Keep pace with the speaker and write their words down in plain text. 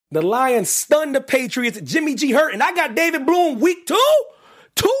The Lions stunned the Patriots. Jimmy G hurt, and I got David Bloom week 2?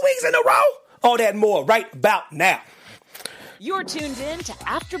 2 weeks in a row? All that and more right about now. You're tuned in to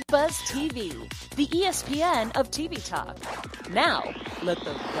AfterBuzz TV, the ESPN of TV talk. Now, let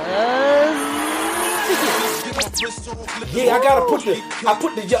the buzz begin.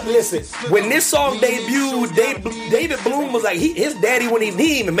 Yeah, listen, when this song debuted, David Bloom was like, his daddy wouldn't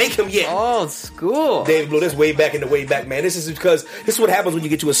even make him yet. Old school. David Bloom, this way back in the way back, man. This is because this is what happens when you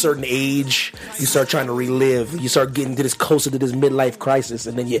get to a certain age. You start trying to relive. You start getting to this closer to this midlife crisis,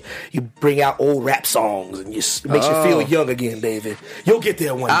 and then you bring out old rap songs, and it makes you feel young again, David. You'll get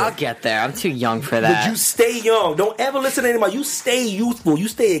there one day. I'll get there. I'm too young for that. But you stay young. Don't ever listen to anybody. You stay youthful. You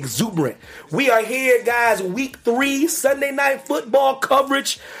stay exuberant. We are here, guys. Week 3, Sunday night football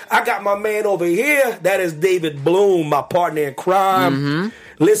coverage. I got my man over here. That is David Bloom, my partner in crime.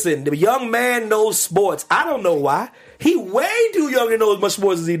 Mm-hmm. Listen, the young man knows sports. I don't know why. He way too young to know as much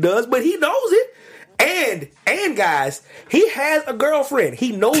sports as he does, but he knows it. And guys, he has a girlfriend.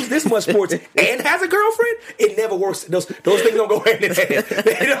 He knows this much sports and has a girlfriend. It never works. Those things don't go hand in hand.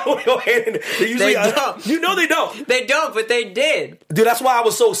 They don't go hand in hand. They don't. You know they don't. They don't, but they did. Dude, that's why I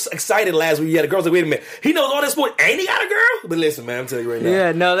was so excited last week. Yeah, the girls like, wait a minute. He knows all this sport and he got a girl? But listen, man, I'm telling you right now.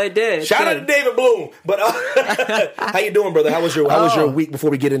 Yeah, no, they did. Shout out to David Bloom. But how you doing, brother? How was your week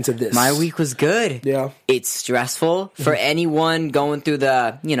before we get into this? My week was good. Yeah. It's stressful for anyone going through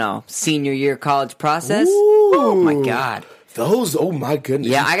the, senior year college process. Ooh. Oh my God. Oh my goodness.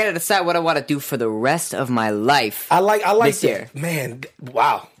 Yeah, I gotta decide what I want to do for the rest of my life. I like this that. year. Man,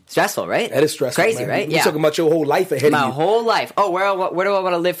 wow. Stressful, right? That is stressful. Crazy, man. right? You're talking about your whole life ahead of you. My whole life. Oh, where do I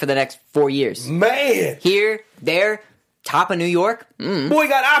want to live for the next 4 years? Man. Here, there, top of New York. Boy, you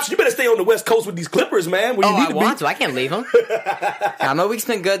got options. You better stay on the West Coast with these Clippers, man. Where you need I want to. I can't leave them. My week's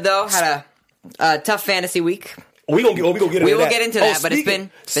been good though. Had a tough fantasy week. We will get into that. But it's been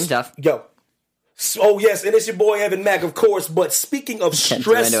tough. Yo. Oh, yes, and it's your boy Evan Mack, of course. But speaking of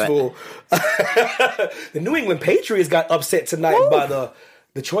stressful, the New England Patriots got upset tonight by the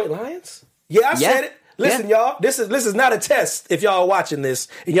Detroit Lions. Yeah, I said it. Listen, y'all, this is not a test. If y'all are watching this,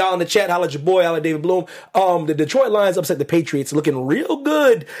 and y'all in the chat, holla at your boy, holla at David Bloom. The Detroit Lions upset the Patriots, looking real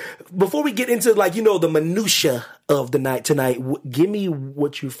good. Before we get into, the minutia of the night tonight, give me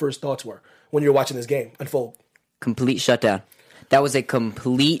what your first thoughts were when you were watching this game unfold. Complete shutdown. That was a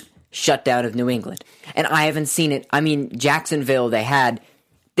complete shutdown of New England. And I haven't seen it. I mean, Jacksonville, they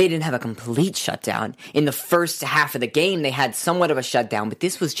didn't have a complete shutdown. In the first half of the game, they had somewhat of a shutdown, but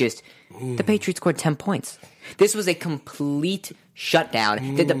this was just, the Patriots scored 10 points. This was a complete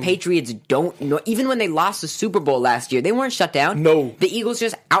shutdown that the Patriots don't know. Even when they lost the Super Bowl last year, they weren't shut down. No. The Eagles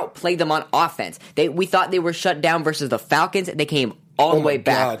just outplayed them on offense. We thought they were shut down versus the Falcons. They came all the way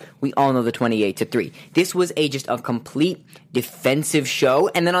back. God. We all know the 28-3. This was just a complete defensive show.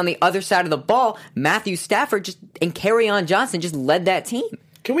 And then on the other side of the ball, Matthew Stafford and Kerryon Johnson just led that team.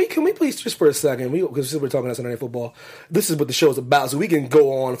 Can we please, just for a second, because we're talking about Sunday Night Football, this is what the show's about, so we can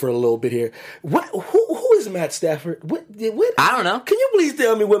go on for a little bit here. Who is Matt Stafford? What? I don't know. Can you please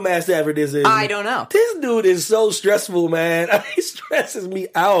tell me what Matt Stafford is? I don't know. This dude is so stressful, man. He stresses me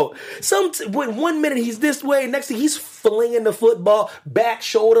out. When 1 minute he's this way, next thing he's flinging the football, back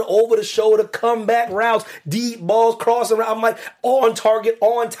shoulder, over the shoulder, comeback routes, deep balls, crossing around. I'm like, on target,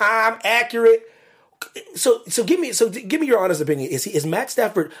 on time, accurate. So give me your honest opinion. Is Matt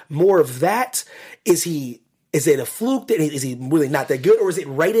Stafford more of that? Is it a fluke? Is he really not that good, or is it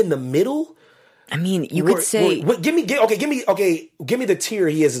right in the middle? I mean, you could say. Give me the tier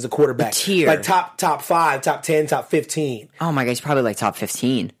he is as a quarterback. The tier, like top 5, top 10, top 15. Oh my God, he's probably like top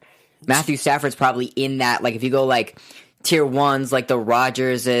 15. Matthew Stafford's probably in that. Like if you go like tier 1s, like the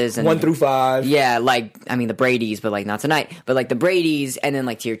Rodgerses and 1 through 5. Yeah, the Brady's, but not tonight. But the Brady's, and then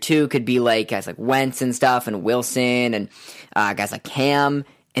tier 2 could be guys like Wentz and stuff, and Wilson, and guys like Cam,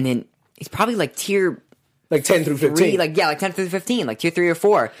 and then he's probably tier 10 through 15. 10 through 15, tier 3 or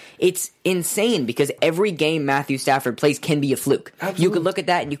 4. It's insane because every game Matthew Stafford plays can be a fluke. Absolutely. You could look at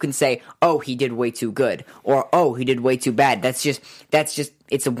that and you can say, oh, he did way too good, or oh, he did way too bad. That's just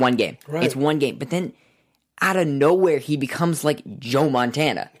it's a one game. Right. It's one game. But then out of nowhere, he becomes like Joe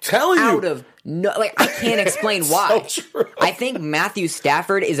Montana. Telling you. Out of I can't explain why. So true. I think Matthew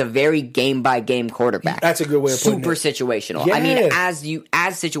Stafford is a very game-by-game quarterback. That's a good way of putting it. Super situational. Yeah. I mean, as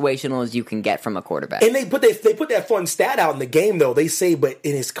situational as you can get from a quarterback. And they put that fun stat out in the game, though. They say, but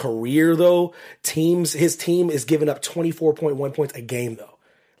in his career, though, his team is giving up 24.1 points a game, though.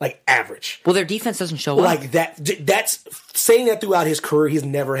 Average. Well, their defense doesn't show up. That's saying that throughout his career, he's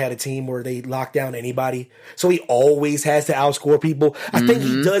never had a team where they lock down anybody. So he always has to outscore people. I think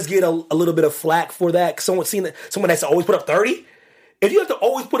he does get a little bit of flack for that. Someone that's always put up 30. if you have to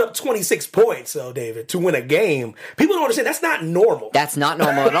always put up 26 points, though, David, to win a game, people don't understand that's not normal. That's not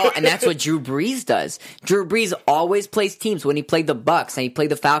normal at all, and that's what Drew Brees does. Drew Brees always plays teams. When he played the Bucs and he played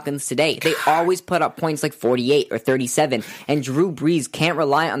the Falcons today, they always put up points like 48 or 37, and Drew Brees can't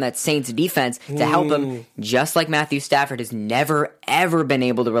rely on that Saints defense to help him, just like Matthew Stafford has never, ever been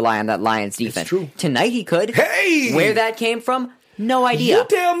able to rely on that Lions defense. It's true. Tonight he could. Hey! Where that came from? No idea. You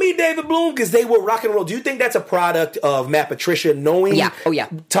tell me, David Bloom, because they were rock and roll. Do you think that's a product of Matt Patricia knowing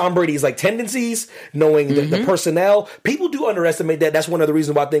Tom Brady's like tendencies, knowing the personnel? People do underestimate that. That's one of the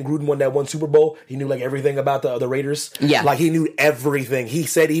reasons why I think Gruden won that one Super Bowl. He knew like everything about the Raiders. Yeah. Like he knew everything. He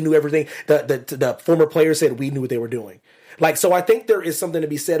said he knew everything. The former players said we knew what they were doing. Like, so I think there is something to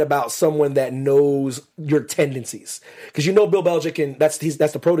be said about someone that knows your tendencies. Because you know Bill Belichick, and that's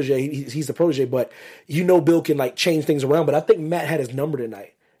the protege. He's the protege, but you know Bill can like change things around. But I think Matt had his number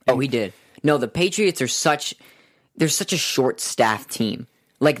tonight. Oh, he did. No, the Patriots are they're such a short-staffed team.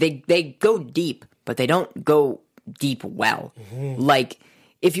 Like, they go deep, but they don't go deep well. Mm-hmm. Like,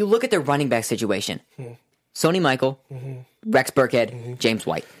 if you look at their running back situation, Sony Michael, Rex Burkhead, James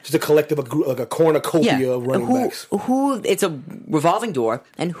White. Just a collective, like a cornucopia of running backs. It's a revolving door,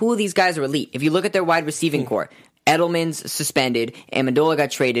 and who of these guys are elite? If you look at their wide receiving core, Edelman's suspended, Amendola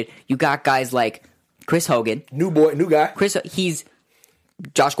got traded. You got guys like Chris Hogan. New guy. He's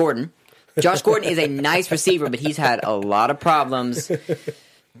Josh Gordon. Josh Gordon is a nice receiver, but he's had a lot of problems.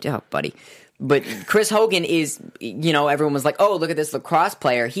 Oh, buddy. But Chris Hogan is, everyone was like, oh, look at this lacrosse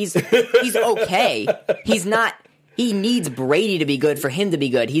player. He's okay. He's not, he needs Brady to be good for him to be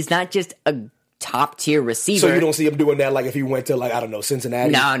good. He's not just a top-tier receiver. So you don't see him doing that like if he went to, like, I don't know, Cincinnati?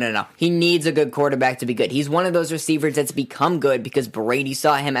 No. He needs a good quarterback to be good. He's one of those receivers that's become good because Brady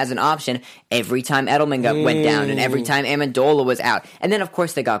saw him as an option every time Edelman went down and every time Amendola was out. And then, of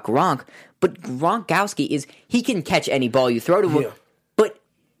course, they got Gronk. But Gronkowski he can catch any ball you throw to him. Yeah.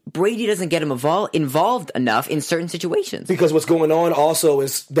 Brady doesn't get him involved enough in certain situations. Because what's going on also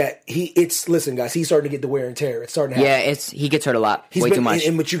is that listen, guys, he's starting to get the wear and tear. It's starting to happen. Yeah, he gets hurt a lot. Way too much.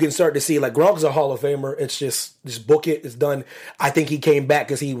 But you can start to see, like, Gronk's a Hall of Famer. It's just book it. It's done. I think he came back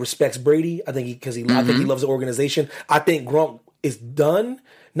because he respects Brady. I think he loves the organization. I think Gronk is done.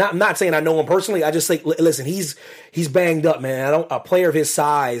 I'm not saying I know him personally. I just say, listen, he's banged up, man. A player of his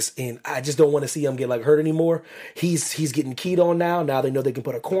size, and I just don't want to see him get like hurt anymore. He's getting keyed on now. Now they know they can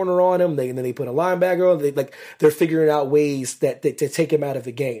put a corner on him. Then they put a linebacker on. They're figuring out ways to take him out of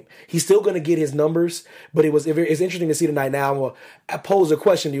the game. He's still going to get his numbers, but it's interesting to see tonight. Now I pose a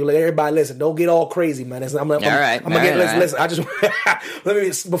question to you, like, everybody, listen, don't get all crazy, man. Listen, I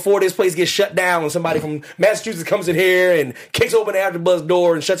just before this place gets shut down and somebody from Massachusetts comes in here and kicks open the AfterBuzz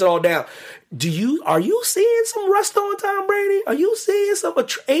door and shuts it all down. Are you seeing some rust on Tom Brady? Are you seeing some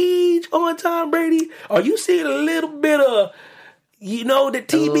age on Tom Brady? Are you seeing a little bit of, the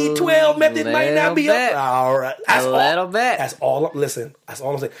TB12 method might not be up? All right. That's all I'm saying.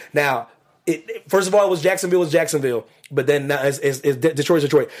 Now, first of all, it was Jacksonville. But then now it's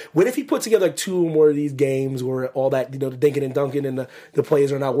Detroit. What if he put together like two more of these games where all that, the dinking and dunking and the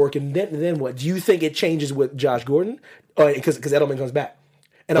plays are not working? Then what? Do you think it changes with Josh Gordon? Because Edelman comes back.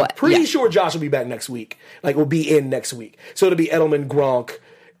 And I'm pretty sure Josh will be back next week. Like, will be in next week. So it'll be Edelman, Gronk,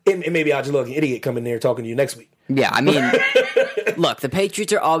 and maybe I'll just look like an idiot coming there talking to you next week. Yeah, I mean, look, the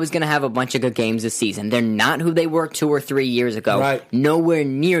Patriots are always going to have a bunch of good games this season. They're not who they were 2 or 3 years ago. Right. Nowhere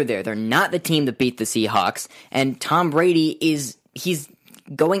near there. They're not the team that beat the Seahawks. And Tom Brady he's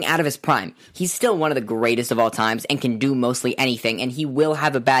going out of his prime. He's still one of the greatest of all times and can do mostly anything. And he will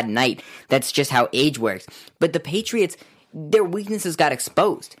have a bad night. That's just how age works. But the Patriots, their weaknesses got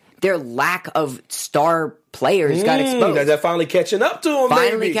exposed. Their lack of star players got exposed. They're finally catching up to him.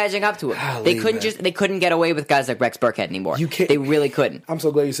 Catching up to him. They couldn't get away with guys like Rex Burkhead anymore. They really couldn't. I'm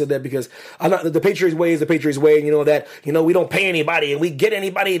so glad you said that because the Patriots way is the Patriots way, and we don't pay anybody and we get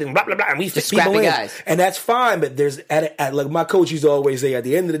anybody and blah blah blah and we fit people in. Guys. And that's fine. But there's like my coach used to always say, at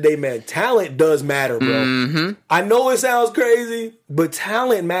the end of the day, man, talent does matter, bro. Mm-hmm. I know it sounds crazy, but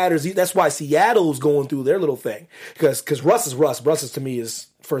talent matters. That's why Seattle's going through their little thing because Russ is Russ. Russ to me is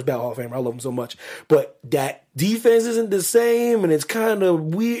first ballot Hall of Famer. I love him so much. But that defense isn't the same, and it's kind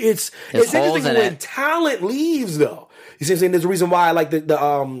of weird. It's interesting when talent leaves, though. You see what I'm saying? There's a reason why I like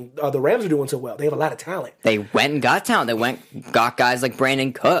the Rams are doing so well. They have a lot of talent. They went and got talent. Got guys like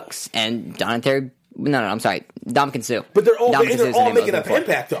Brandon Cooks and Dontari. No, I'm sorry. Ndamukong Suh. But they're all Ndamukong Suh is the name making I'm an looking for.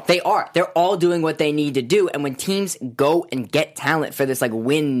 impact, though. They are. They're all doing what they need to do. And when teams go and get talent for this like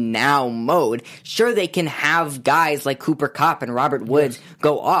win now mode, sure they can have guys like Cooper Kupp and Robert Woods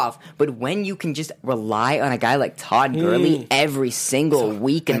go off. But when you can just rely on a guy like Todd Gurley every single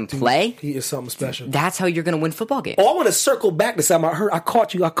week and play, he is something special. That's how you're going to win football games. Oh, I want to circle back to something. I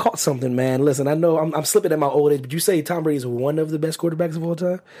caught something, man. Listen, I know I'm slipping at my old age, but you say Tom Brady is one of the best quarterbacks of all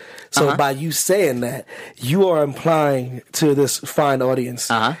time. So by you saying that, you are implying to this fine audience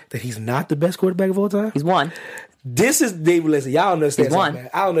that he's not the best quarterback of all time. He's one. This is David. Listen, y'all understand? He's one. Man.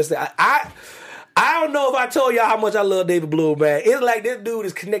 I understand. I don't know if I told y'all how much I love David Bloom, man. It's like this dude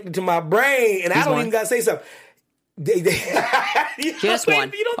is connected to my brain, and I don't even got to say something. Just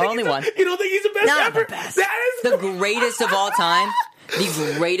one. Only one. You don't think he's the best Not ever? the best. That is the greatest of all time.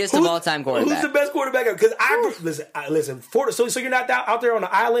 The greatest of all time quarterback. Who's the best quarterback ever? Because listen. So you're not out there on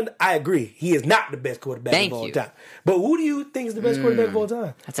the island. I agree. He is not the best quarterback of all time. But who do you think is the best quarterback of all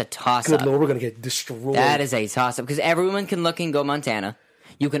time? That's a toss-up. Good Lord, we're gonna get destroyed. That is a toss-up because everyone can look and go Montana.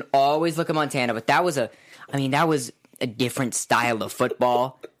 You can always look at Montana, but that was a different style of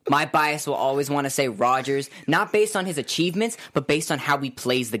football. My bias will always want to say Rodgers, not based on his achievements, but based on how he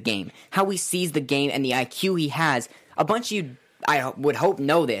plays the game, how he sees the game, and the IQ he has. A bunch of you, I would hope,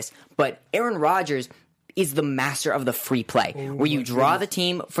 know this, but Aaron Rodgers is the master of the free play, where you draw the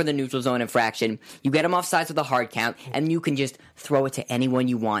team for the neutral zone infraction, you get them off sides with a hard count, and you can just throw it to anyone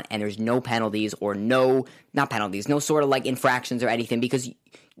you want, and there's no penalties or no sort of like infractions or anything because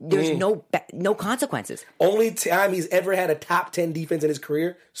there's no consequences. Only time he's ever had a top 10 defense in his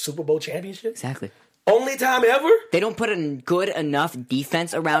career, Super Bowl championship. Exactly. Only time ever? They don't put a good enough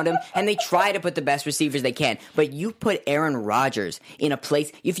defense around him, and they try to put the best receivers they can. But you put Aaron Rodgers in a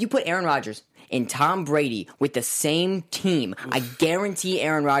place... If you put Aaron Rodgers and Tom Brady with the same team, I guarantee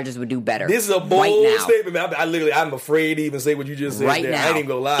Aaron Rodgers would do better. This is a bold statement, man. I'm afraid to even say what you just said right there. now. I ain't even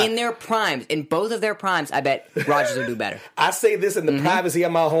gonna lie. In their primes, in both of their primes, I bet Rodgers would do better. I say this in the privacy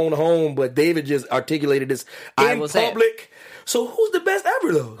of my own home, but David just articulated this in public. So who's the best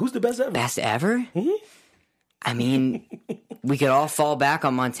ever, though? Who's the best ever? Best ever? Mm-hmm. I mean, we could all fall back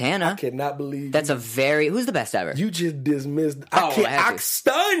on Montana. I cannot believe that's who's the best ever? You just dismissed. I'm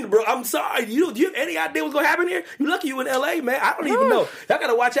stunned, bro. I'm sorry. Do you have any idea what's gonna happen here? You lucky you in LA, man. I don't even know. Y'all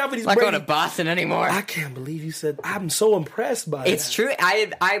gotta watch out for these. I'm not going to Boston anymore. I can't believe you said. I'm so impressed by it. It's true.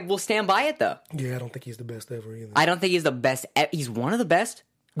 I will stand by it though. Yeah, I don't think he's the best ever either. I don't think he's the best. He's one of the best.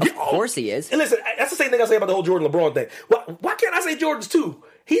 Of course he is. And listen, that's the same thing I say about the whole Jordan LeBron thing. Why can't I say Jordan's two?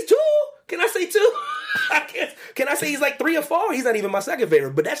 He's two. Can I say two? Can I say he's like 3 or 4? He's not even my second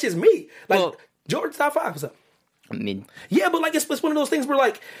favorite, but that's just me. Like Jordan's top 5. What's up? I mean, yeah, but like it's one of those things where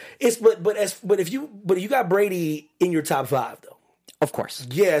like it's but if you got Brady in your top 5 though. Of course.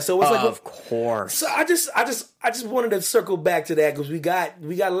 Yeah, so it's like of course. So I just wanted to circle back to that because we got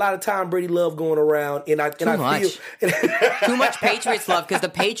a lot of Tom Brady love going around, and I feel too much Patriots love because the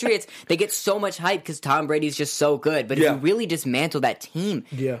Patriots they get so much hype because Tom Brady's just so good, but if you really dismantle that team,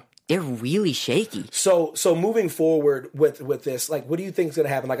 they're really shaky. So moving forward with this, like, what do you think is going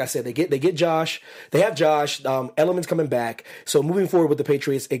to happen? Like I said, they get Josh. They have Josh. Edelman's coming back. So moving forward with the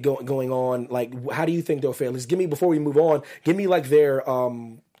Patriots, going on, like, how do you think they'll fare? Give me, before we move on, give me like their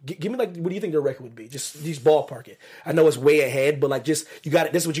give me like, what do you think their record would be? Just ballpark it. I know it's way ahead, but like, just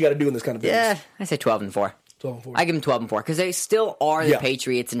this is what you got to do in this kind of business. Yeah, I say 12-4. I give him 12-4 because they still are the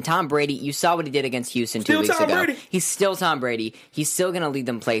Patriots, and Tom Brady. You saw what he did against Houston 2 weeks ago. Brady. He's still Tom Brady. He's still going to lead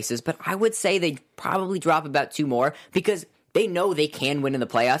them places, but I would say they probably drop about 2 more because they know they can win in the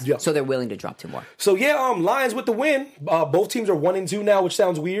playoffs, so they're willing to drop 2 more. So Lions with the win. Both teams are 1-2 now, which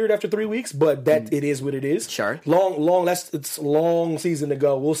sounds weird after 3 weeks, but it is what it is. Sure. It's a long season to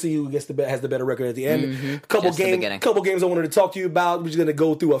go. We'll see who has the better record at the end. Mm-hmm. Couple games I wanted to talk to you about. We're just going to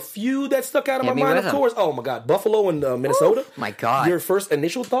go through a few that stuck out of my mind. Of course. Oh my God, Buffalo and Minnesota. Oh my God. Your first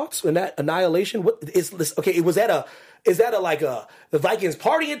initial thoughts in that annihilation? What is this? Okay, was that Is that the Vikings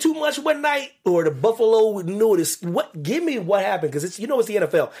partying too much one night, or the Buffalo knew this? Give me what happened, because it's the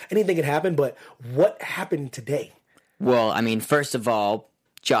NFL. Anything can happen, but what happened today? Well, I mean, first of all,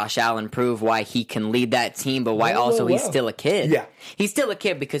 Josh Allen proved why he can lead that team, but why he's still a kid. Yeah, he's still a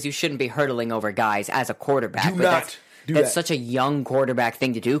kid because you shouldn't be hurdling over guys as a quarterback. That's such a young quarterback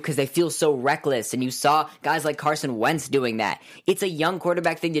thing to do because they feel so reckless. And you saw guys like Carson Wentz doing that. It's a young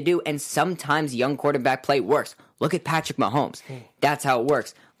quarterback thing to do, and sometimes young quarterback play works. Look at Patrick Mahomes. That's how it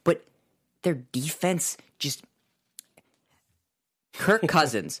works. But their defense just... Kirk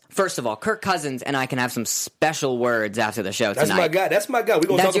Cousins. First of all, Kirk Cousins and I can have some special words after the show tonight. That's my guy. We're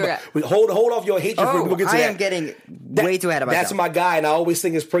going to talk about... Hold off your hatred. We'll get to that. I am getting way too ahead of myself. That's my guy, and I always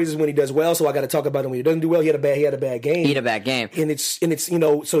sing his praises when he does well, so I got to talk about him when he doesn't do well. He had a bad game. He had a bad game. And it's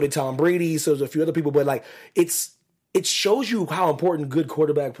so did Tom Brady, so there's a few other people, but like it shows you how important good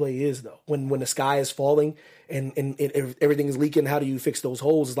quarterback play is, though. When the sky is falling and everything is leaking, how do you fix those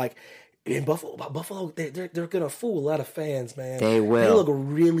holes? It's like... In Buffalo, they're gonna fool a lot of fans, man. They will. They look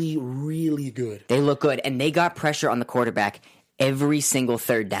really, really good. They look good, and they got pressure on the quarterback every single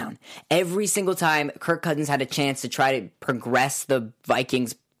third down. Every single time Kirk Cousins had a chance to try to progress the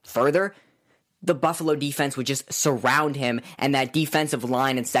Vikings further, the Buffalo defense would just surround him, and that defensive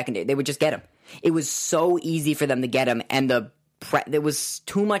line and secondary, they would just get him. It was so easy for them to get him, and there was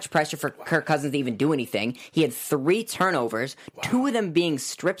too much pressure for Kirk Cousins to even do anything. He had 3 turnovers, 2 of them being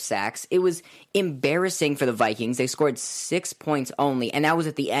strip sacks. It was embarrassing for the Vikings. They scored 6 points only, and that was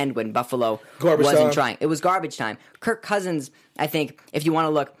at the end when Buffalo wasn't trying. It was garbage time. Kirk Cousins, I think, if you want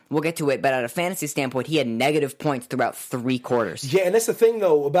to look, we'll get to it, but at a fantasy standpoint, he had negative points throughout 3 quarters. Yeah, and that's the thing,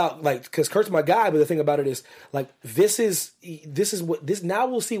 though, about, like, because Kirk's my guy, but the thing about it is, like, this is now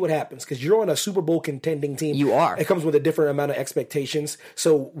we'll see what happens, because you're on a Super Bowl contending team. You are. It comes with a different amount of expectations.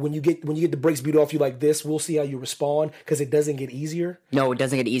 So when you get the brakes beat off you like this, we'll see how you respond, because it doesn't get easier. No, it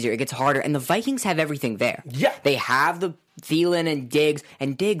doesn't get easier. It gets harder, and the Vikings have everything there. Yeah. They have the Thielen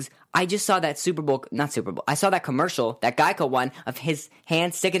and Diggs, I just saw that I saw that commercial, that Geico one, of his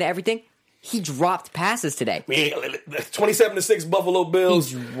hand sticking to everything. He dropped passes today. 27-6 Buffalo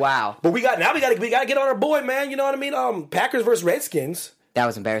Bills. Wow. But we got to get on our boy, man. You know what I mean? Packers versus Redskins. That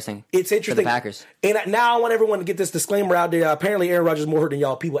was embarrassing. It's interesting. For the Packers. And now I want everyone to get this disclaimer out there. Apparently Aaron Rodgers is more hurt than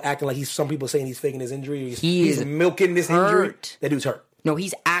y'all. People acting like some people saying he's faking his injury. He's milking this injury. That dude's hurt. No,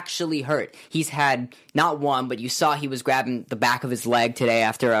 he's actually hurt. He's had not one, but you saw he was grabbing the back of his leg today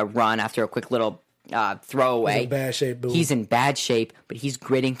after a run, after a quick little throwaway. He's in bad shape, dude. He's in bad shape, but he's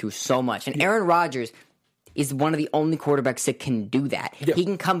gritting through so much. And Aaron Rodgers is one of the only quarterbacks that can do that. Yeah. He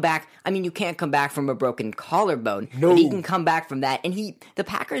can come back. I mean, you can't come back from a broken collarbone, but he can come back from that. And the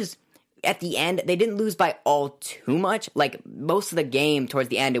Packers, at the end, they didn't lose by all too much. Like, most of the game, towards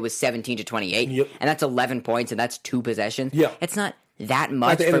the end, it was 17-28, and that's 11 points, and that's 2 possessions. Yeah. It's not that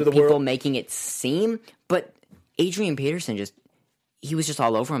much for people making it seem, but Adrian Peterson he was just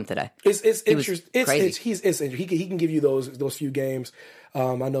all over him today. It's interesting. He can give you those few games.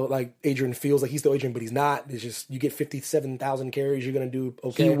 I know, like, Adrian feels like he's still Adrian, but he's not. It's just, you get 57,000 carries, you're going to do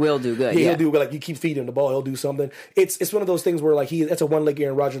okay. He will do good. Yeah, he'll do, like, you keep feeding him the ball, he'll do something. It's one of those things where, like, that's a one-leg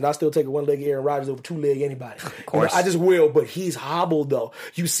Aaron Rodgers, and I still take a one-leg Aaron Rodgers over two-leg anybody. Of course. I just will, but he's hobbled, though.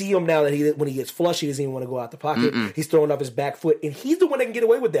 You see him now that when he gets flushed, he doesn't even want to go out the pocket. He's throwing off his back foot, and he's the one that can get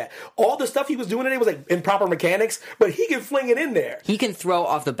away with that. All the stuff he was doing today was, like, improper mechanics, but he can fling it in there. He can throw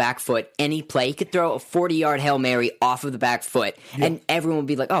off the back foot any play. He could throw a 40-yard Hail Mary off of the back foot, and everyone would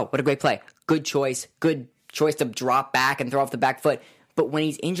be like, oh, what a great play. Good choice to drop back and throw off the back foot. But when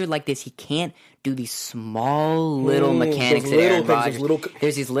he's injured like this, he can't do these small little mechanics that Aaron Rodgers.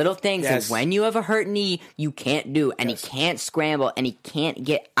 There's these little things that when you have a hurt knee, you can't do. And he can't scramble, and he can't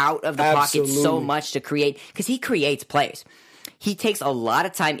get out of the pocket so much to create. Because he creates plays. He takes a lot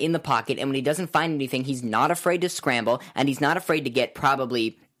of time in the pocket, and when he doesn't find anything, he's not afraid to scramble, and he's not afraid to get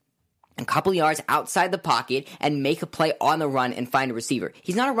probably a couple yards outside the pocket and make a play on the run and find a receiver.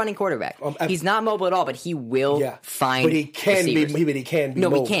 He's not a running quarterback. He's not mobile at all, but he will find But he can receivers. he can be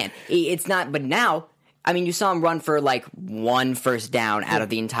No, mobile. he can. It's not, but now, I mean, you saw him run for like 1 first down out of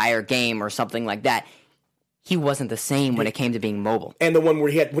the entire game or something like that. He wasn't the same when it came to being mobile. And the one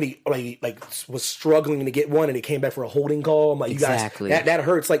where he was struggling to get one and he came back for a holding call. I'm like, exactly. You guys, that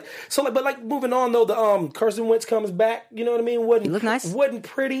hurts. But moving on though, the Carson Wentz comes back. You know what I mean? He looked nice. Wasn't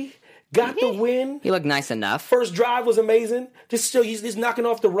pretty. Got the win. He looked nice enough. First drive was amazing. He's knocking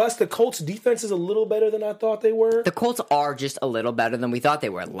off the rust. The Colts' defense is a little better than I thought they were. The Colts are just a little better than we thought they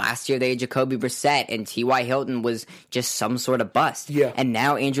were. Last year they had Jacoby Brissett, and T.Y. Hilton was just some sort of bust. Yeah. And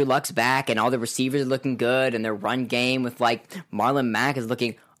now Andrew Luck's back, and all the receivers are looking good, and their run game with Marlon Mack is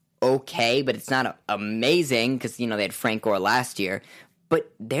looking okay, but it's not amazing because they had Frank Gore last year. But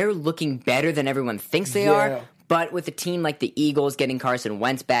they're looking better than everyone thinks they are. But with a team like the Eagles getting Carson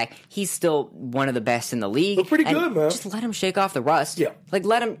Wentz back, he's still one of the best in the league. Look pretty good, man. Just let him shake off the rust. Yeah.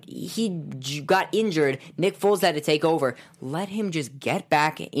 Let him. He got injured. Nick Foles had to take over. Let him just get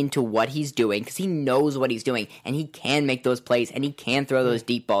back into what he's doing because he knows what he's doing and he can make those plays and he can throw those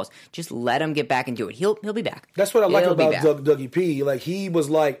deep balls. Just let him get back into it. He'll be back. That's what I like about Dougie P. He was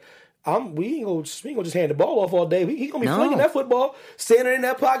like, we ain't gonna just hand the ball off all day. He gonna be flinging that football, standing in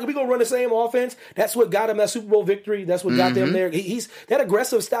that pocket. We gonna run the same offense. That's what got him that Super Bowl victory. That's what got them there. He's that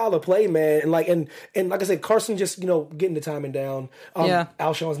aggressive style of play, man. And like I said, Carson just getting the timing down.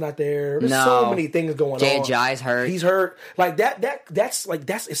 Alshon's not there. There's so many things going on. Jai's hurt. He's hurt. Like that's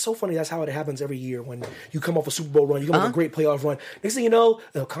it's so funny. That's how it happens every year when you come off a Super Bowl run. You come off a great playoff run. Next thing you know,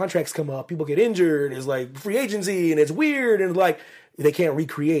 contracts come up. People get injured. It's like free agency, and it's weird, and like. They can't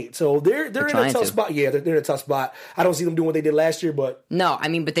recreate, so they're in a tough spot. Yeah, they're in a tough spot. I don't see them doing what they did last year, but no, I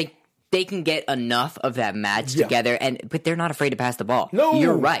mean, but they can get enough of that match together, but they're not afraid to pass the ball. No,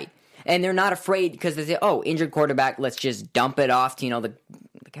 you're right, and they're not afraid because they say, "Oh, injured quarterback, let's just dump it off to the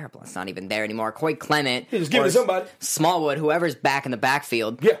Garoppolo's not even there anymore." Corey Clement, just give it to somebody. Smallwood, whoever's back in the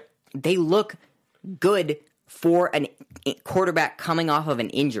backfield. Yeah, they look good for a quarterback coming off of an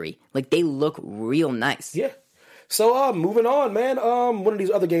injury. Like they look real nice. Yeah. So, moving on, man. One of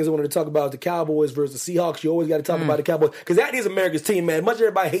these other games I wanted to talk about is the Cowboys versus the Seahawks. You always got to talk about the Cowboys because that is America's team, man. Much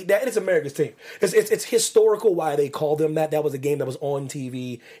everybody hate that, and it's America's team. It's historical why they call them that. That was a game that was on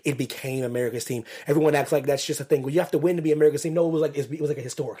TV. It became America's team. Everyone acts like that's just a thing. Well, you have to win to be America's team. No, it was like a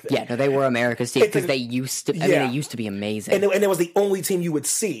historic thing. Yeah, no, they were America's team because they used to. I mean, they used to be amazing, and it was the only team you would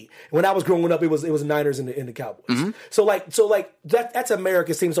see when I was growing up. It was Niners and the Cowboys. So that's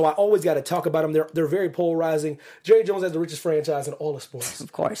America's team. So I always got to talk about them. They're very polarizing. Jerry Jones has the richest franchise in all of sports.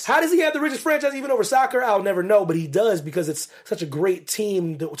 Of course. How does he have the richest franchise even over soccer? I'll never know, but he does because it's such a great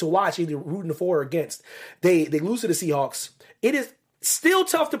team to watch, either rooting for or against. They lose to the Seahawks. It is still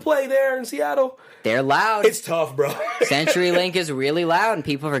tough to play there in Seattle. They're loud. It's tough, bro. CenturyLink is really loud, and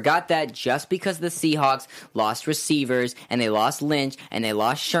people forgot that just because the Seahawks lost receivers, and they lost Lynch, and they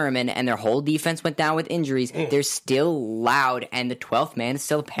lost Sherman, and their whole defense went down with injuries, they're still loud, and the 12th man is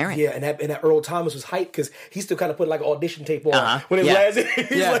still apparent. Yeah, and that Earl Thomas was hyped because he still kind of put like audition tape on when it last.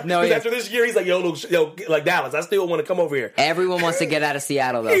 After this year, he's like, yo, like Dallas, I still want to come over here. Everyone wants to get out of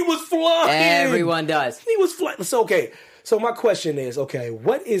Seattle, though. He was flying. Everyone does. He was flying. So, okay. So my question is, what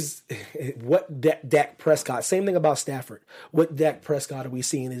Dak Prescott, same thing about Stafford. What Dak Prescott are we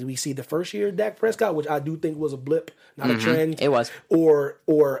seeing? Is we see the first year Dak Prescott, which I do think was a blip, not a trend. It was.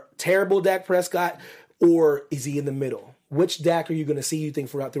 Or terrible Dak Prescott, or is he in the middle? Which Dak are you going to see, you think,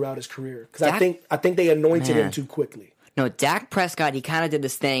 throughout his career? Because I think they anointed him too quickly. No, Dak Prescott, he kind of did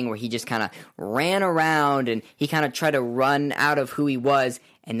this thing where he just kind of ran around and he kind of tried to run out of who he was,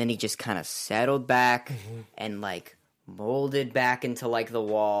 and then he just kind of settled back and molded back into the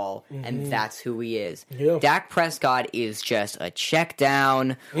wall, and that's who he is. Yeah. Dak Prescott is just a check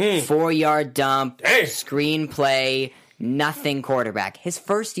down, 4-yard dump, screenplay, nothing quarterback. His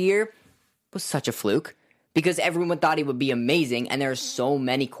first year was such a fluke because everyone thought he would be amazing, and there are so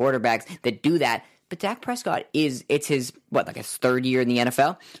many quarterbacks that do that. But Dak Prescott it's his third year in the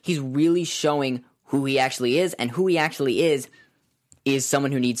NFL. He's really showing who he actually is, and who he actually is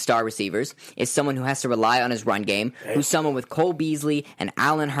someone who needs star receivers, is someone who has to rely on his run game, who's someone with Cole Beasley and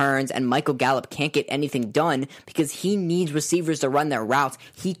Allen Hurns and Michael Gallup can't get anything done because he needs receivers to run their routes.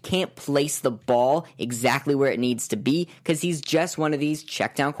 He can't place the ball exactly where it needs to be because he's just one of these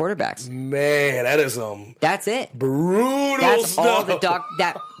check-down quarterbacks. Man, that is That's it. Brutal That's stuff.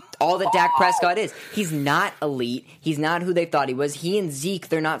 all that Dak Prescott is. He's not elite. He's not who they thought he was. He and Zeke,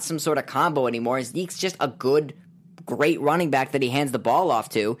 they're not some sort of combo anymore. Zeke's just a great running back that he hands the ball off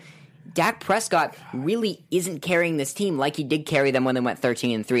to. Dak Prescott really isn't carrying this team like he did carry them when they went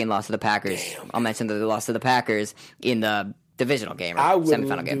 13-3 and lost to the Packers. I'll mention that they lost to the Packers in the divisional game or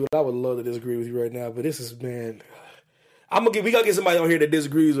semifinal game. I would love to disagree with you right now, but this is, man, we gotta get somebody on here that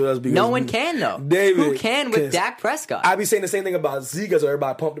disagrees with us because no one can though. David, who can with Dak Prescott? I be saying the same thing about Zeke, so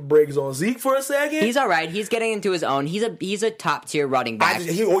everybody pump the brakes on Zeke for a second. He's all right. He's getting into his own. He's a top tier running back.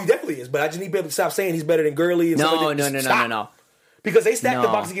 He definitely is, but I just need people to stop saying he's better than Gurley. And No. Because they stack the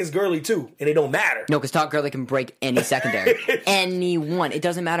box against Gurley too, and it don't matter. No, because Todd Gurley can break any secondary. Anyone. It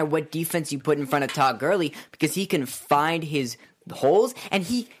doesn't matter what defense you put in front of Todd Gurley because he can find his holes and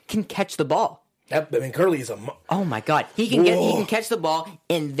he can catch the ball. Gurley is oh my God! He can catch the ball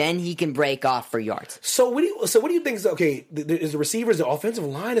and then he can break off for yards. So what do you think is okay? Is the receivers, the offensive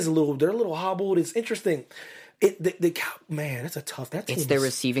line they're a little hobbled. It's interesting. Man, that's a tough. It's their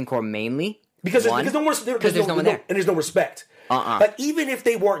receiving core mainly because there's no one there and there's no respect. Like even if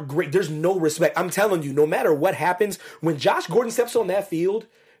they weren't great, there's no respect. I'm telling you, no matter what happens, when Josh Gordon steps on that field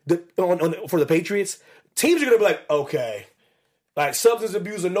for the Patriots, teams are gonna be like, okay. Like substance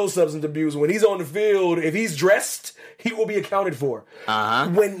abuse or no substance abuse, when he's on the field, if he's dressed, he will be accounted for.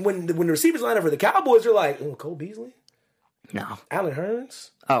 When the receivers line up for the Cowboys, they're like, Cole Beasley? No. Allen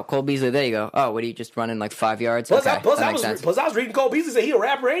Hurns? Oh, Cole Beasley. There you go. Oh, what are you just running like 5 yards? Plus, okay, I was reading Cole Beasley say he a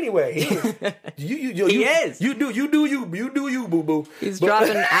rapper anyway. He is. You do you, boo boo. He's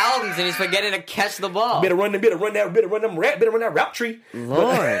dropping albums and he's forgetting to catch the ball. Better run that route tree.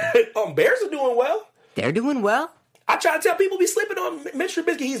 Lord, Bears are doing well. They're doing well. I try to tell people be sleeping on Mitch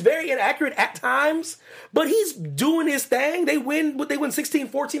Trubisky. He's very inaccurate at times, but he's doing his thing. They win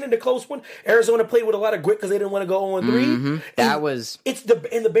 16-14 in the close one. Arizona played with a lot of grit because they didn't want to go 0-3. Mm-hmm.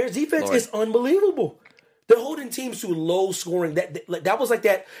 And the Bears defense is unbelievable. They're holding teams to low scoring. That was like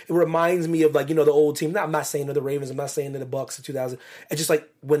that. It reminds me of the old team. I'm not saying to the Ravens. I'm not saying to the Bucks in 2000. It's just like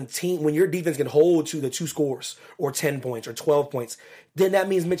when your defense can hold to the 2 scores or 10 points or 12 points, then that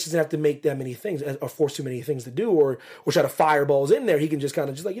means Mitch doesn't have to make that many things or force too many things to do or try to fire balls in there. He can just kind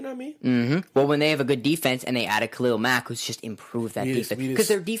of you know what I mean? Mm-hmm. Well, when they have a good defense and they add a Khalil Mack who's just improved that defense because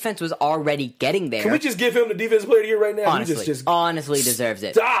their defense was already getting there. Can we just give him the defensive player of the year right now? Honestly deserves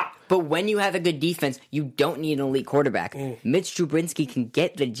it. Stop. But when you have a good defense, you don't need an elite quarterback. Mitch Trubisky can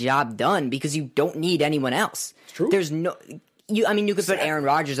get the job done because you don't need anyone else. It's true. There's no. You could put Aaron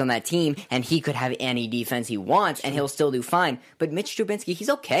Rodgers on that team, and he could have any defense he wants, and he'll still do fine. But Mitch Trubisky, he's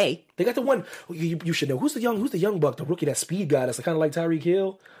okay. They got the one you should know. Who's the young buck, the rookie, that speed guy that's kind of like Tyreek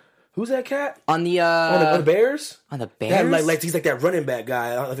Hill? Who's that cat? On the Bears? On the Bears? He's like that running back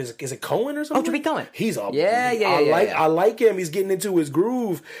guy. I don't know if is it Cohen or something? Oh, Tariq Cohen. He's all I like him. He's getting into his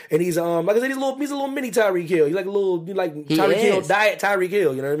groove, and he's like I said, he's a little mini Tyreek Hill. He's like Tyreek Hill, diet Tyreek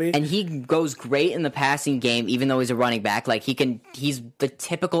Hill. You know what I mean? And he goes great in the passing game, even though he's a running back. Like he's the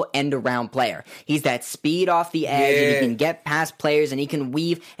typical end around player. He's that speed off the edge, and he can get past players, and he can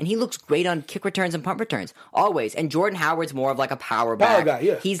weave, and he looks great on kick returns and punt returns always. And Jordan Howard's more of like a power back. Guy,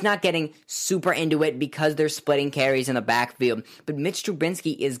 yeah. He's not getting super into it because they're splitting carries in the backfield. But Mitch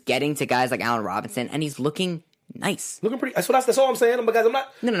Trubisky is getting to guys like Allen Robinson, and he's looking nice. Looking pretty. That's all I'm saying. I'm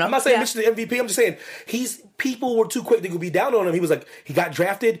not saying Mitch is the MVP. I'm just saying people were too quick to be down on him. He was like, he got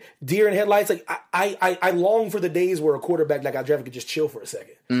drafted, deer in headlights. Like I long for the days where a quarterback that got drafted could just chill for a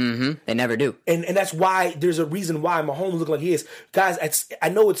second. Mm-hmm. They never do. And that's why there's a reason why Mahomes looks like he is. Guys, I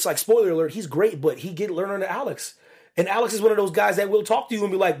know it's like spoiler alert, he's great, but he learning to Alex. And Alex is one of those guys that will talk to you and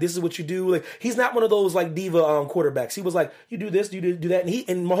be like, "This is what you do." Like, he's not one of those like diva quarterbacks. He was like, "You do this, you do that."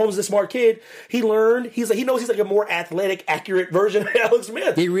 And Mahomes is a smart kid. He learned. He knows he's like a more athletic, accurate version of Alex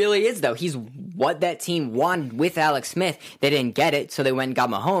Smith. He really is, though. He's what that team wanted with Alex Smith. They didn't get it, so they went and got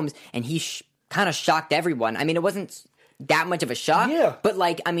Mahomes, and he kind of shocked everyone. I mean, it wasn't that much of a shock. Yeah. But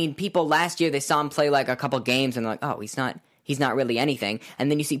people last year, they saw him play like a couple games, and they're like, "Oh, he's not really anything."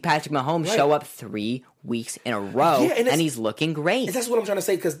 And then you see Patrick Mahomes show up 3 weeks in a row, and he's looking great. And that's what I'm trying to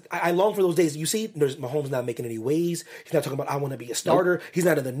say, because I long for those days. You see, there's Mahomes not making any waves. He's not talking about, I want to be a starter. Nope. He's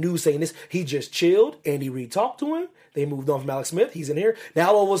not in the news saying this. He just chilled. Andy Reid talked to him. They moved on from Alex Smith. He's in here.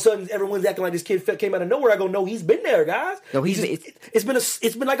 Now, all of a sudden, everyone's acting like this kid came out of nowhere. I go, no, he's been there, guys. No,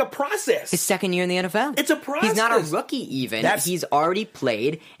 it's been like a process. His second year in the NFL. It's a process. He's not a rookie even. He's already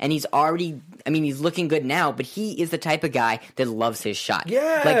played, and he's looking good now, but he is the type of guy that loves his shot.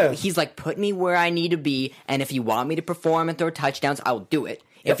 Yeah. He's like, put me where I need to be, and if you want me to perform and throw touchdowns, I'll do it.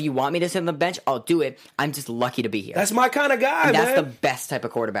 Yep. If you want me to sit on the bench, I'll do it. I'm just lucky to be here. That's my kind of guy, and man. That's the best type of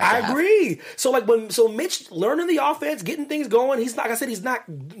quarterback I agree. So Mitch learning the offense, getting things going, he's not, like I said, he's not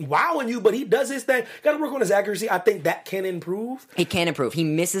wowing you, but he does his thing. Got to work on his accuracy. I think that can improve. It can improve. He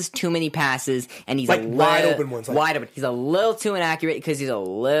misses too many passes, and he's wide open ones. Wide open. He's a little too inaccurate because he's a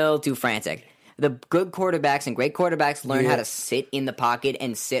little too frantic. The good quarterbacks and great quarterbacks learn how to sit in the pocket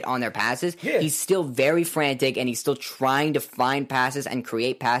and sit on their passes. Yeah. He's still very frantic, and he's still trying to find passes and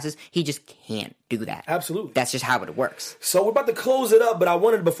create passes. He just can't do that. Absolutely. That's just how it works. So we're about to close it up, but I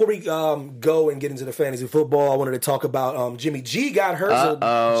wanted, before we go and get into the fantasy football, I wanted to talk about Jimmy G got hurt.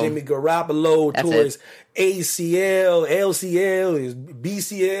 So Jimmy Garoppolo tore his ACL, LCL, his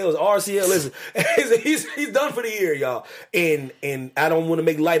BCL, his RCL. Listen, he's done for the year, y'all. And I don't want to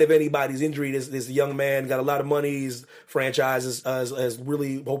make light of anybody's injury. This young man got a lot of money. His franchise is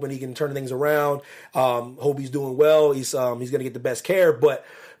really hoping he can turn things around. Hope he's doing well. He's going to get the best care. But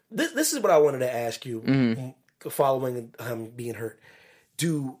this is what I wanted to ask you following him being hurt.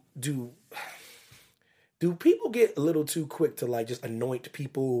 Do people get a little too quick to like just anoint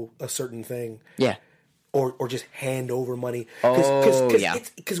people a certain thing? Yeah. Or just hand over money.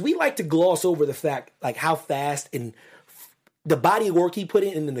 Because we like to gloss over the fact, like, how fast and the body of work he put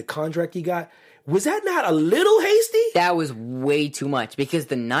in and then the contract he got. Was that not a little hasty? That was way too much because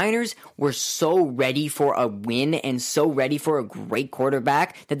the Niners were so ready for a win and so ready for a great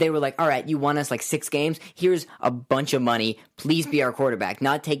quarterback that they were like, all right, you won us like 6 games. Here's a bunch of money. Please be our quarterback.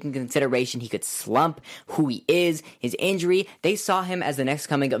 Not taking into consideration he could slump, who he is, his injury. They saw him as the next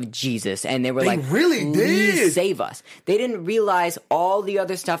coming of Jesus, and they were really please save us. They didn't realize all the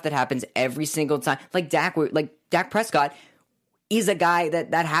other stuff that happens every single time. Like Dak Prescott is a guy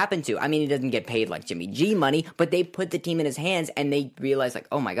that happened to. I mean, he doesn't get paid like Jimmy G money, but they put the team in his hands and they realized like,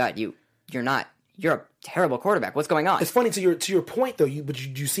 oh my God, you're a terrible quarterback. What's going on? It's funny to your point though.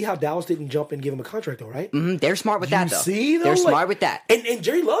 But you see how Dallas didn't jump and give him a contract though, right? Mm-hmm. They're smart with that though. See, though? They're smart with that. And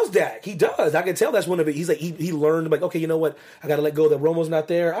Jerry loves Dak. He does. I can tell that's one of it. He's like he learned like, okay, you know what? I got to let go that Romo's not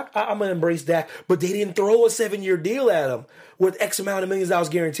there. I'm gonna embrace Dak. But they didn't throw a 7-year deal at him with X amount of millions dollars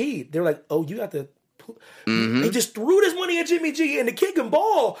guaranteed. They're like, oh, you got to. They just threw this money at Jimmy G and the kid can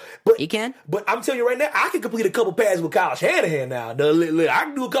ball. But he can. But I'm telling you right now, I can complete a couple passes with Kyle Shanahan now. I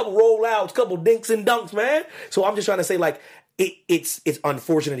can do a couple rollouts, couple dinks and dunks, man. So I'm just trying to say, like, it's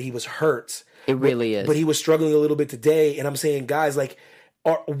unfortunate he was hurt. It really is. But he was struggling a little bit today, and I'm saying, guys, like,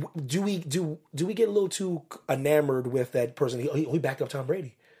 do we get a little too enamored with that person? He backed up Tom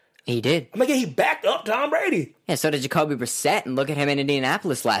Brady. He did. I'm like, yeah, he backed up Tom Brady. Yeah, so did Jacoby Brissett, and look at him in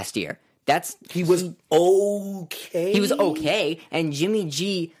Indianapolis last year. He was okay. He was okay, and Jimmy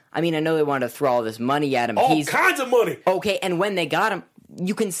G, I mean, I know they wanted to throw all this money at him. All kinds of money. Okay, and when they got him,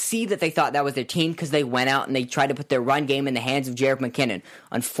 you can see that they thought that was their team because they went out and they tried to put their run game in the hands of Jerick McKinnon.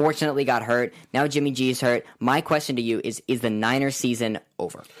 Unfortunately, got hurt. Now Jimmy G is hurt. My question to you is the Niners season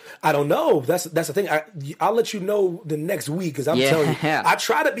over? I don't know. That's the thing. I'll let you know the next week because I'm telling you, I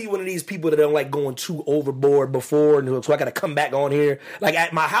try to be one of these people that don't like going too overboard before, so I got to come back on here. Like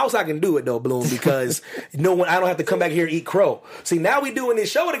at my house, I can do it though, Bloom, because I don't have to come back here and eat crow. See, now we doing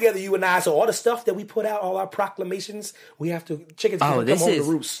this show together, you and I. So all the stuff that we put out, all our proclamations, we have to chickens come home to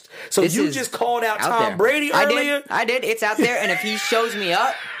roost. So you just called out Tom Brady earlier. I did. It's out there, and if he shows me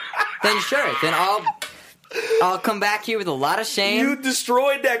up, then sure, then I'll come back here with a lot of shame. You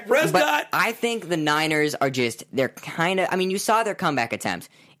destroyed Dak Prescott. But I think the Niners are they're kind of, I mean, you saw their comeback attempts.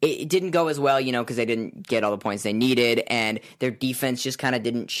 It didn't go as well, because they didn't get all the points they needed, and their defense just kind of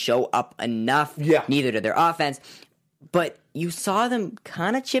didn't show up enough. Yeah. Neither did their offense. But you saw them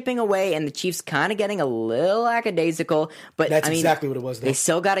kind of chipping away, and the Chiefs kind of getting a little lackadaisical. But that's exactly what it was, though. They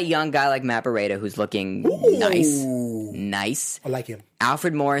still got a young guy like Matt Breida who's looking nice. I like him.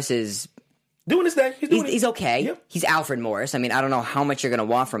 Alfred Morris is doing his thing. He's okay. Yep. He's Alfred Morris. I mean, I don't know how much you're going to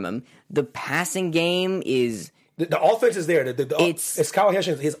want from him. The passing game is... The offense is there. It's Kyle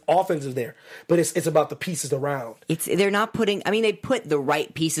Shanahan. His offense is there, but it's about the pieces around. They're not putting. I mean, they put the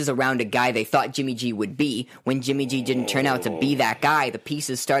right pieces around a guy they thought Jimmy G would be. When Jimmy G didn't turn out to be that guy, the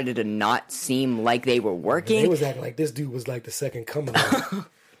pieces started to not seem like they were working. They was acting like this dude was like the second coming.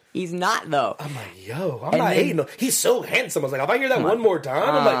 He's not though. I'm like, I'm not hating him. He's so handsome. I was like, if I hear that one more time,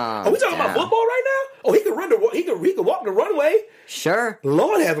 I'm like, are we talking about football right now? Oh, he could he could walk the runway. Sure.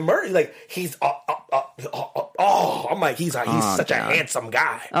 Lord have mercy. Like he's I'm like, he's such a handsome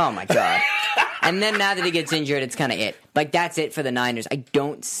guy. Oh my God. And then now that he gets injured, it's kind of it. Like that's it for the Niners. I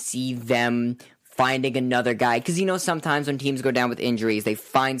don't see them finding another guy. Because, sometimes when teams go down with injuries, they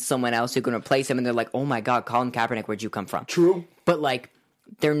find someone else who can replace him, and they're like, oh my God, Colin Kaepernick, where'd you come from? True. But,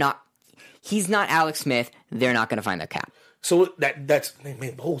 they're not... He's not Alex Smith. They're not going to find their cap. So that's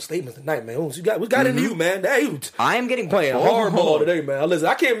the whole statement tonight, man. We got into you, man. I am getting playing hardball today, man. Listen,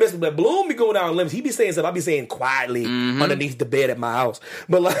 I can't mess with that. Bloom be going down limits. He be saying stuff I be saying quietly underneath the bed at my house.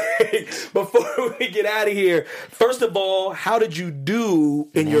 But before we get out of here, first of all, how did you do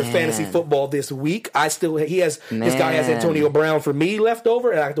in your fantasy football this week? This guy has Antonio Brown for me left over,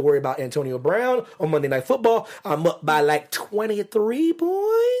 and I have to worry about Antonio Brown on Monday Night Football. I'm up by 23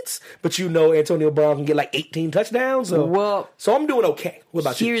 points, but Antonio Brown can get 18 touchdowns. So I'm doing okay. What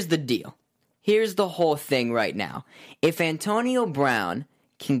about you? Here's the deal. Here's the whole thing right now. If Antonio Brown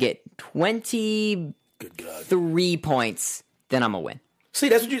can get 23 points, then I'm a win. See,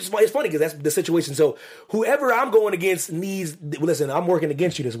 that's what it's funny because that's the situation. So whoever I'm going against needs. Listen, I'm working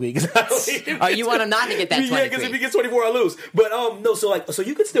against you this week. You want him not to get that 23? Yeah, because if he gets 24, I lose. But no, so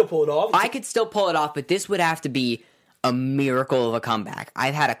you could still pull it off. I could still pull it off, but this would have to be a miracle of a comeback.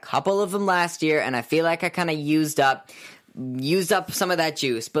 I've had a couple of them last year, and I feel like I kind of used up some of that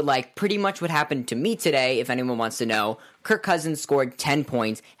juice. But pretty much what happened to me today, if anyone wants to know, Kirk Cousins scored 10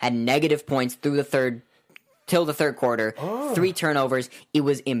 points, had negative points till the third quarter, 3 turnovers. It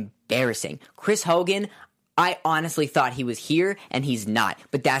was embarrassing. Chris Hogan, I honestly thought he was here, and he's not.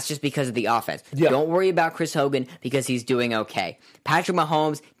 But that's just because of the offense. Yeah. Don't worry about Chris Hogan because he's doing okay. Patrick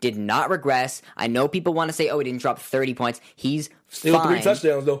Mahomes did not regress. I know people want to say, he didn't drop 30 points. He's Still fine. 3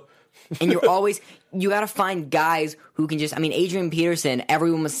 touchdowns, though. And you got to find guys who can just, Adrian Peterson,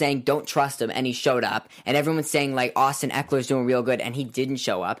 everyone was saying don't trust him, and he showed up. And everyone's saying, like, Austin Eckler's doing real good, and he didn't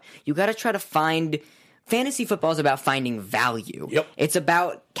show up. You got to try to find. Fantasy football is about finding value. Yep. It's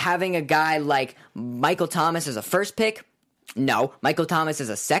about having a guy like Michael Thomas as a first pick. No. Michael Thomas as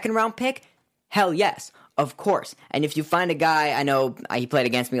a second-round pick? Hell yes. Of course. And if you find a guy, I know he played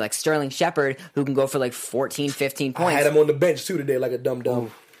against me, like Sterling Shepard, who can go for like 14, 15 points. I had him on the bench, too, today, like a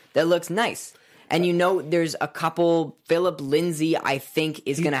dumb. That looks nice. And there's a couple. Philip Lindsay, I think,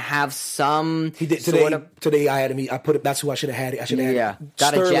 is going to have some. He did today. Today, I had him. I put it. That's who I should have had. I should have had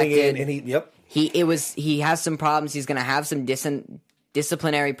got Sterling ejected. in, and Yep. He has some problems. He's going to have some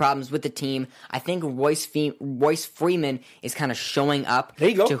disciplinary problems with the team. I think Royce Freeman is kind of showing up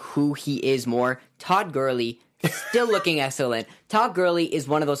to who he is more. Todd Gurley, still looking excellent. Todd Gurley is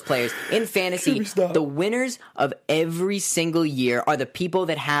one of those players in fantasy. The winners of every single year are the people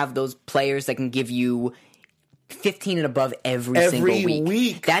that have those players that can give you 15 and above every single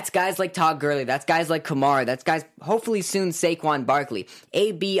week. That's guys like Todd Gurley. That's guys like Kamara. That's guys, hopefully soon, Saquon Barkley.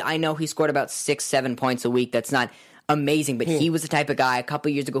 AB, I know he scored about 6-7 points a week. That's not amazing, but he was the type of guy. A couple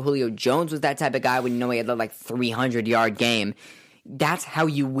years ago, Julio Jones was that type of guy when he had like 300-yard game. That's how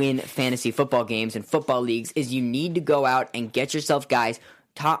you win fantasy football games and football leagues, is you need to go out and get yourself guys.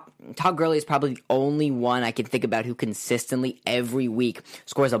 Todd Gurley is probably the only one I can think about who consistently every week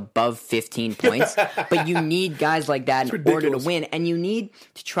scores above 15 points. But you need guys like that in order to win, and you need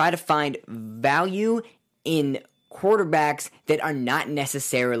to try to find value in quarterbacks that are not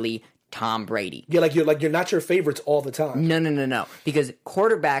necessarily Tom Brady. Yeah, you're not your favorites all the time. No. Because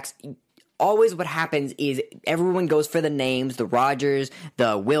quarterbacks, always what happens is everyone goes for the names, the Rodgers,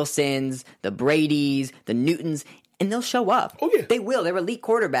 the Wilsons, the Bradys, the Newtons, and they'll show up. Oh, yeah. They will. They're elite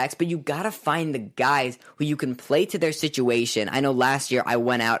quarterbacks, but you got to find the guys who you can play to their situation. I know last year I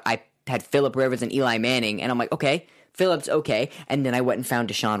went out, I had Phillip Rivers and Eli Manning, and I'm like, okay, Phillip's okay. And then I went and found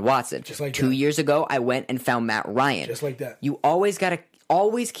Deshaun Watson. Just like 2 years ago, I went and found Matt Ryan. Just like that. You always got to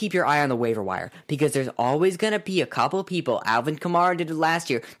keep your eye on the waiver wire, because there's always going to be a couple people, Alvin Kamara did it last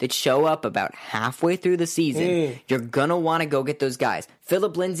year, that show up about halfway through the season. You're going to want to go get those guys.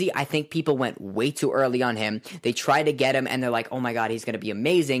 Philip Lindsay, I think people went way too early on him. They tried to get him, and they're like, oh my God, he's going to be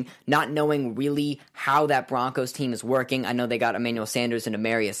amazing, not knowing really how that Broncos team is working. I know they got Emmanuel Sanders and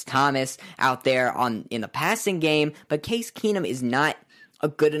Demaryius Thomas out there in the passing game, but Case Keenum is not a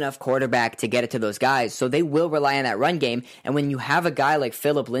good enough quarterback to get it to those guys, so they will rely on that run game. And when you have a guy like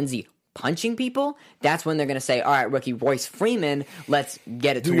Philip Lindsay punching people, that's when they're going to say, all right, rookie Royce Freeman, let's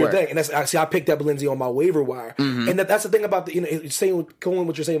get it to work. Thing. And I picked up Lindsay on my waiver wire. And that's the thing about going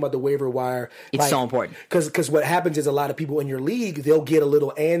what you're saying about the waiver wire. It's so important. Because what happens is a lot of people in your league, they'll get a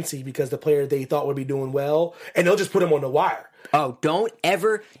little antsy because the player they thought would be doing well, and they'll just put him on the wire. Oh, don't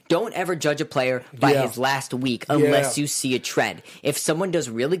ever judge a player by his last week unless you see a trend. If someone does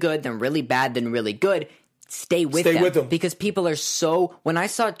really good, then really bad, then really good, stay with them. Because people are so... When I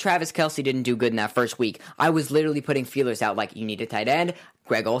saw Travis Kelce didn't do good in that first week, I was literally putting feelers out like, you need a tight end.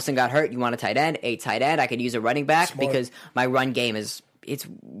 Greg Olsen got hurt. You want a tight end? A tight end. I could use a running back because my run game it's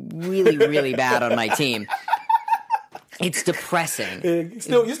really, really bad on my team. It's depressing. There's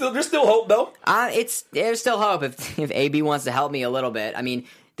still hope, though. There's still hope if AB wants to help me a little bit. I mean,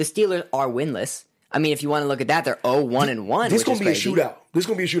 the Steelers are winless. I mean, if you want to look at that, they're 0-1-1. This is going to be a shootout.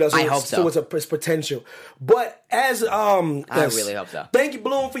 So I hope so. So it's potential. But I really hope so. Thank you,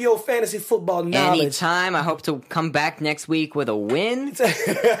 Bloom, for your fantasy football knowledge. Anytime. I hope to come back next week with a win.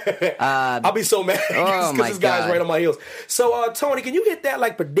 I'll be so mad because this guy's right on my heels. So, Tony, can you hit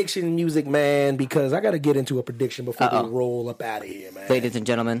that prediction music, man? Because I got to get into a prediction before we roll up out of here, man. Ladies and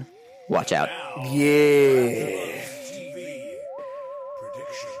gentlemen, watch out. Yeah.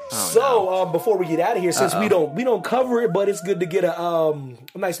 Before we get out of here, since we don't cover it, but it's good to get a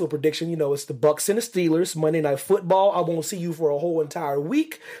nice little prediction. It's the Bucs and the Steelers Monday Night Football. I won't see you for a whole entire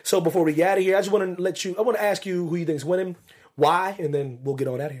week. So before we get out of here, I want to ask you who you think's winning, why, and then we'll get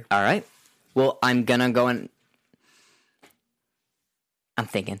on out of here. All right. Well, I'm gonna go and I'm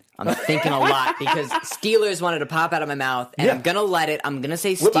thinking a lot because Steelers wanted to pop out of my mouth, and I'm gonna let it. I'm gonna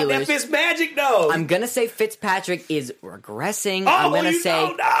say Steelers. What about that Fitzmagic, though? I'm gonna say Fitzpatrick is regressing. I'm gonna say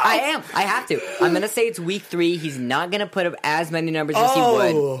I am. I have to. I'm gonna say it's week 3. He's not gonna put up as many numbers as he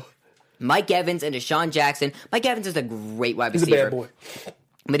would. Mike Evans and Deshaun Jackson. Mike Evans is a great wide receiver. He's a bad boy.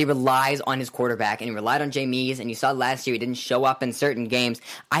 but he relies on his quarterback, and he relied on Jameis, and you saw last year he didn't show up in certain games.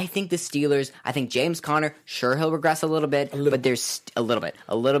 I think the Steelers, I think James Conner, sure, he'll regress a little bit, but there's a little bit.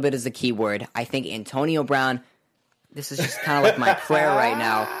 A little bit is the key word. I think Antonio Brown, this is just kind of like my prayer right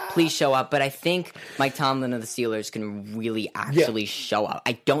now. Please show up. But I think Mike Tomlin and the Steelers can really actually show up.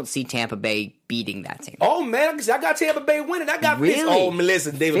 I don't see Tampa Bay beating that team. Oh, man, I got Tampa Bay winning. I got Fitz. Oh,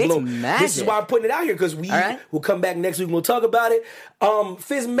 listen, David Bloom. This is why I'm putting it out here, because we'll come back next week and we'll talk about it.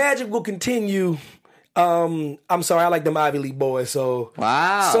 Fitz Magic will continue. I'm sorry, I like them Ivy League boys. So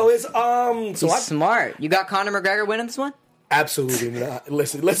wow. So it's He's smart. You got Conor McGregor winning this one? Absolutely not.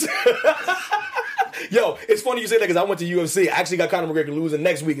 Listen. Yo, it's funny you say that because I went to UFC. I actually got Conor McGregor losing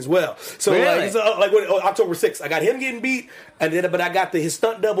next week as well. So really? October 6th, I got him getting beat, but I got his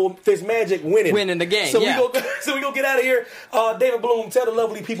stunt double Fitzmagic winning the game. So we go get out of here. David Bloom, tell the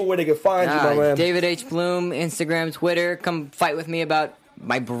lovely people where they can find you, my man. David H. Bloom, Instagram, Twitter. Come fight with me about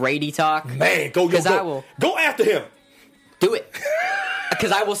my Brady talk. Man, go after him. Do it,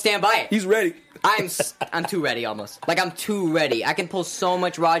 because I will stand by it. He's ready. I'm too ready almost. Like, I'm too ready. I can pull so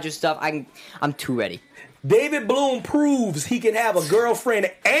much Rodgers stuff. I'm too ready. David Bloom proves he can have a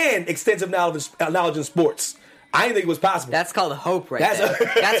girlfriend and extensive knowledge in sports. I didn't think it was possible. That's called hope there.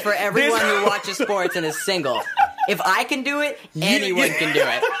 That's for everyone who watches sports and is single. If I can do it, anyone can do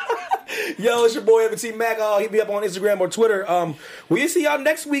it. Yo, it's your boy Evan T. Mac. Hit me up on Instagram or Twitter. We'll see y'all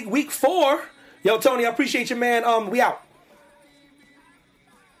next week, week 4. Yo, Tony, I appreciate you, man. We out.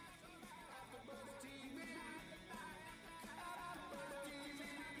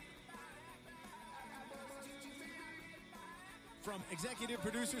 From executive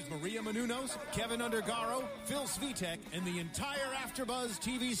producers Maria Menounos, Kevin Undergaro, Phil Svitek, and the entire AfterBuzz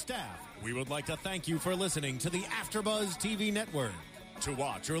TV staff, we would like to thank you for listening to the AfterBuzz TV network. To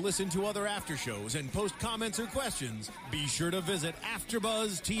watch or listen to other after shows and post comments or questions, be sure to visit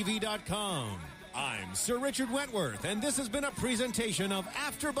AfterBuzzTV.com. I'm Sir Richard Wentworth, and this has been a presentation of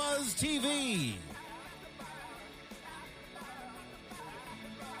AfterBuzz TV.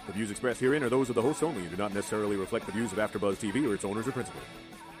 The views expressed herein are those of the hosts only and do not necessarily reflect the views of AfterBuzz TV or its owners or principals.